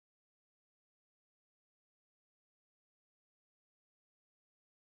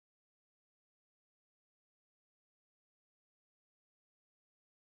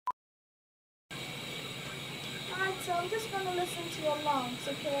so I'm just going to listen to your lungs,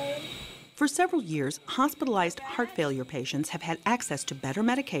 okay? For several years, hospitalized heart failure patients have had access to better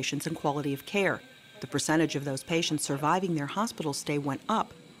medications and quality of care. The percentage of those patients surviving their hospital stay went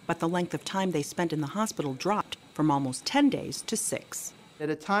up, but the length of time they spent in the hospital dropped from almost 10 days to 6. At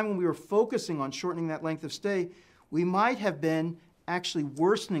a time when we were focusing on shortening that length of stay, we might have been actually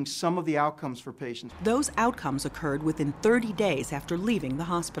worsening some of the outcomes for patients. Those outcomes occurred within 30 days after leaving the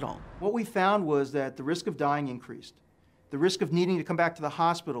hospital. What we found was that the risk of dying increased. The risk of needing to come back to the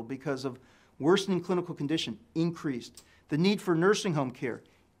hospital because of worsening clinical condition increased. The need for nursing home care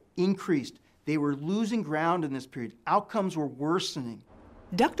increased. They were losing ground in this period. Outcomes were worsening.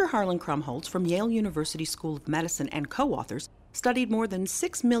 Dr. Harlan Krumholtz from Yale University School of Medicine and co-authors studied more than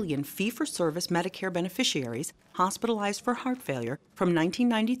 6 million fee-for-service Medicare beneficiaries hospitalized for heart failure from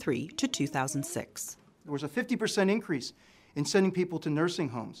 1993 to 2006. There was a 50% increase in sending people to nursing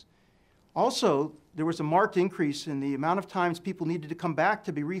homes. Also, there was a marked increase in the amount of times people needed to come back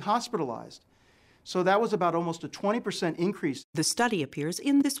to be rehospitalized. So that was about almost a 20% increase. The study appears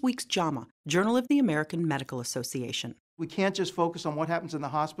in this week's JAMA, Journal of the American Medical Association. We can't just focus on what happens in the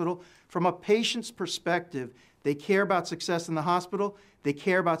hospital. From a patient's perspective, they care about success in the hospital, they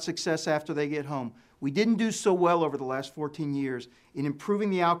care about success after they get home. We didn't do so well over the last 14 years in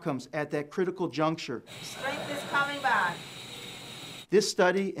improving the outcomes at that critical juncture. Strength is coming back. This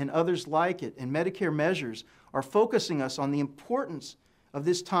study and others like it and Medicare measures are focusing us on the importance of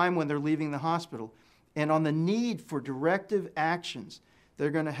this time when they're leaving the hospital and on the need for directive actions that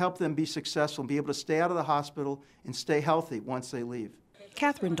are going to help them be successful and be able to stay out of the hospital and stay healthy once they leave.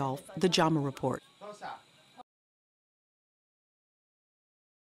 Catherine Dolf, the JAMA Report.